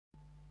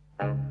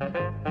La la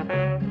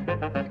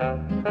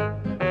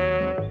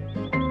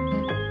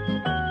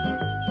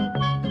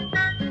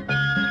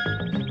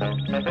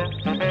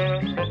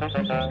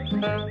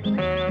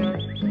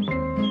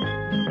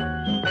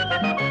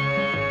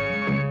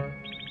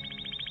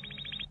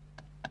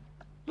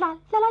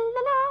la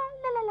la la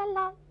la la la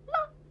la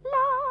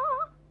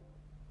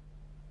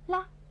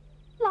la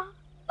la la la.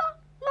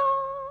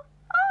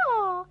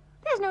 Oh,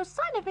 there's no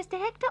sign of Mr.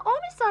 Hector or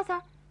Miss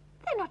Zaza.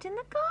 They're not in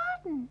the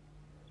garden.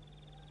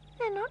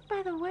 They're not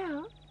by the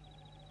well.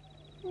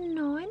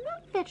 No, in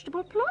the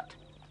vegetable plot.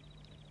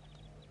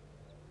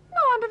 No,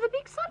 under the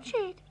big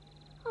sunshade.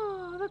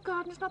 Oh, the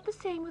garden's not the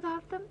same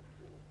without them.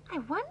 I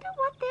wonder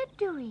what they're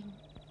doing.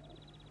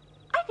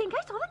 I think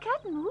I saw the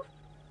curtain move.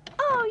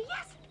 Oh,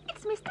 yes,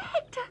 it's Mr.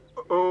 Hector.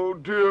 Oh,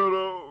 dear,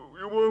 oh,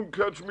 you won't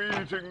catch me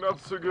eating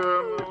nuts again.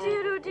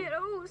 Oh, dear,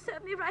 oh,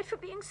 serve me right for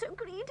being so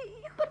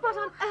greedy. But what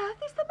on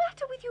earth is the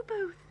matter with you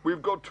both?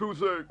 We've got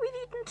toothache. We've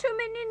eaten too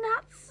many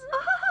nuts.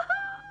 Oh,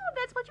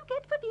 that's what you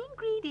get for being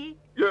greedy.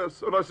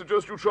 Yes, and I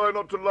suggest you try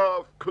not to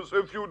laugh, because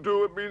if you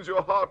do, it means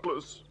you're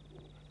heartless.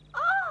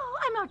 Oh,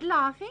 I'm not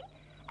laughing.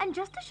 And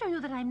just to show you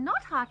that I'm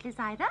not heartless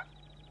either,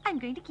 I'm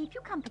going to keep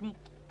you company.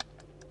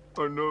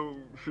 I know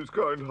she's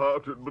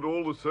kind-hearted, but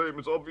all the same,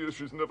 it's obvious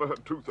she's never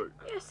had toothache.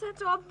 Yes,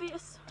 that's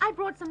obvious. I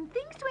brought some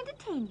things to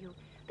entertain you,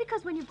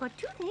 because when you've got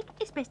toothache,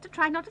 it's best to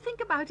try not to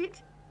think about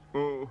it.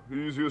 Oh,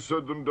 easier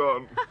said than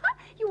done.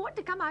 You ought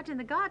to come out in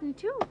the garden,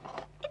 too.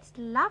 It's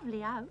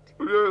lovely out.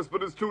 Yes,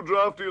 but it's too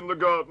drafty in the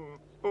garden.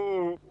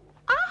 Oh.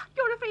 Ah,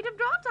 you're afraid of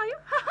draughts, are you?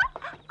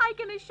 I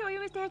can assure you,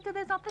 Mr. Hector,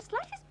 there's not the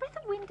slightest breath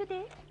of wind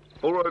today.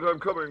 All right, I'm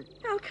coming.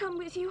 I'll come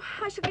with you.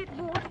 I shall get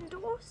bored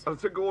indoors. I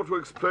think I ought to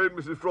explain,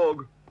 Mrs.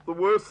 Frog. The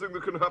worst thing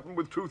that can happen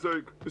with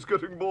toothache is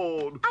getting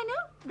bored. I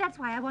know. That's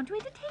why I want to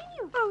entertain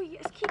you. Oh,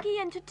 yes, Kiki,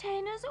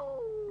 entertain us.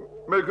 Oh.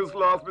 Make us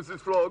laugh,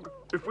 Mrs. Frog.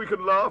 If we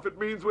can laugh, it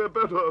means we're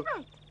better.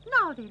 Right.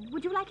 Now then,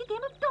 would you like a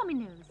game of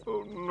dominoes?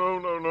 Oh, no,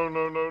 no, no,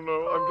 no, no,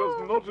 no. I'm just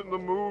not in the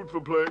mood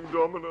for playing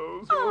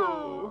dominoes.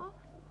 Oh.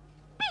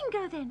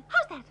 Bingo, then.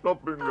 How's that?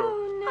 Not bingo.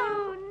 Oh,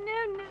 no.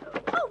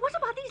 Oh, what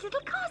about these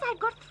little cars? I've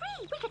got 3.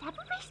 We could have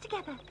a race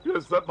together.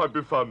 Yes, that might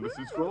be fun,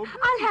 Mrs. Frog.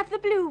 I'll have the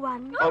blue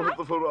one. I'll have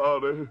the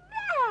Ferrari. There.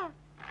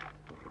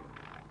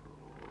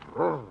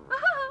 Oh,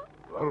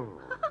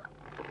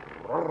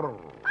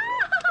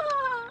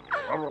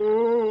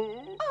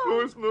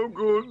 it's no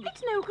good.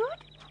 It's no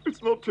good?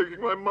 It's not taking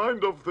my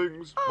mind off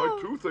things. Oh. My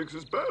toothache's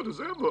as bad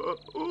as ever. Oh.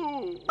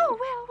 Oh,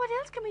 well, what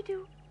else can we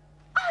do?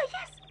 Oh,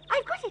 yes,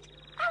 I've got it.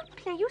 I'll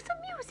play you some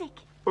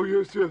music. Oh,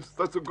 yes,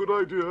 that's a good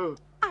idea.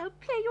 I'll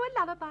play you a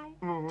lullaby.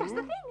 Just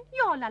the thing.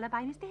 Your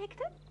lullaby, Mr.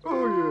 Hector.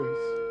 Oh,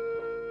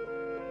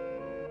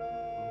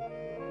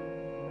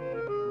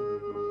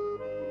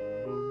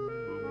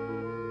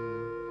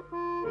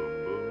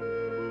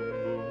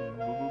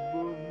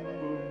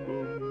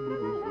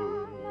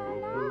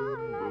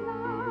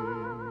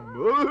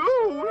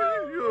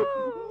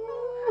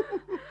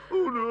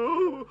 Oh,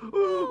 no.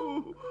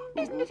 Oh.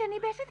 Isn't it any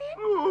better then?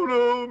 Oh,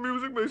 no.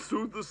 Music may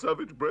soothe the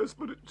savage breast,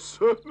 but it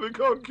certainly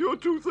can't cure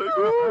toothache.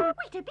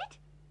 Wait a bit.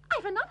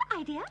 I've another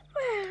idea.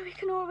 Well, we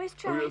can always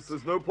try. Oh, yes,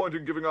 there's no point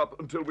in giving up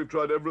until we've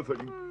tried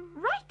everything.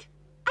 Right.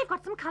 I've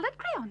got some colored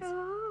crayons.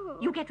 Oh.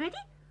 You get ready.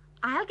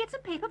 I'll get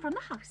some paper from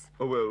the house.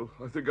 Oh, well,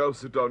 I think I'll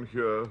sit down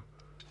here.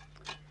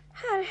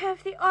 I'll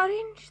have the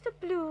orange, the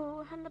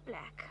blue, and the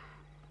black.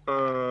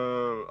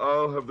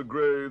 I'll have the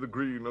grey, the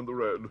green, and the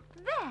red.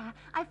 There.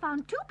 I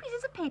found 2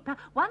 pieces of paper.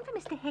 One for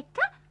Mr.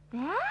 Hector.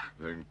 There.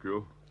 Thank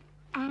you.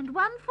 And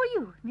one for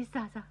you, Miss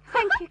Zaza.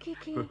 Thank you,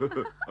 Kiki.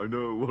 I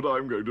know what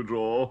I'm going to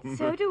draw.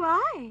 So do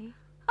I.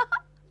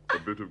 A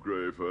bit of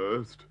grey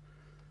first.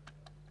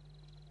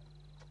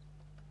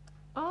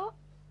 Oh.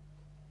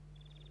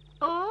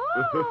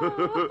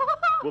 Oh.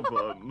 For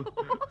fun.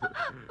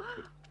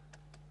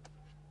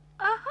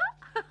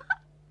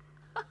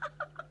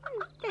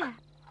 There.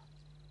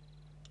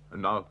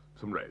 And now,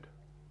 some red.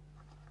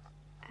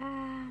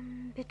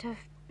 Bit of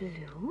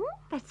blue.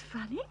 That's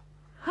funny.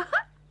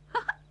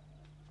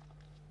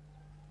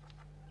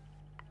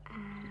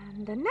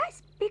 And a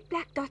nice big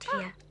black dot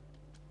here.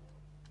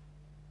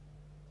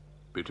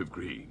 Bit of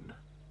green.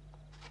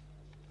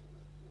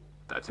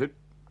 That's it.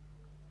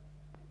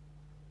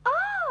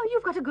 Oh,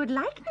 you've got a good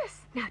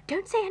likeness. Now,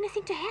 don't say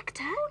anything to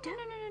Hector.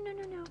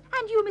 No.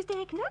 And you, Mr.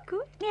 Hector?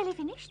 Good. Nearly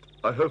finished?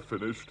 I have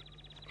finished.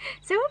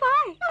 So have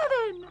I. Well,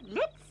 then,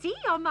 let's see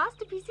your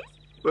masterpieces.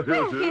 Here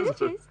Well, here it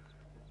is. it is.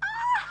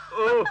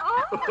 Oh,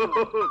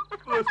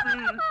 that's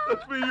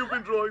me you've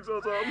been drawing,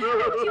 Zaza.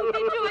 You've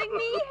been drawing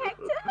me,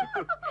 Hector.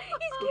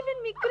 He's given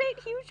me great,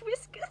 huge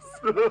whiskers.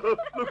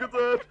 Look at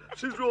that.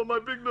 She's drawn my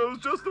big nose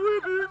just the way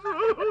it is.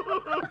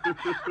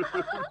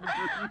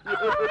 Oh, I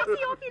see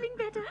you're feeling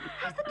better.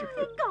 Has the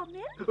toothache gone,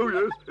 then? Oh,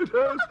 yes, it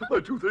has. My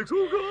toothache's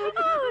all gone.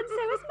 Oh, and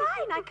so is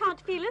mine. I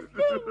can't feel a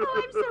thing.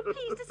 Oh, I'm so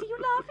pleased to see you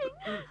laughing.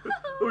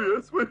 Oh,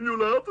 yes, when you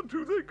laugh, the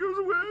toothache goes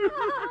away.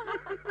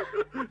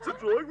 It's a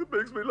drawing that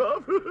makes me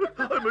laugh.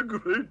 I'm a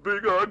great,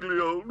 big, ugly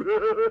old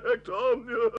Hector.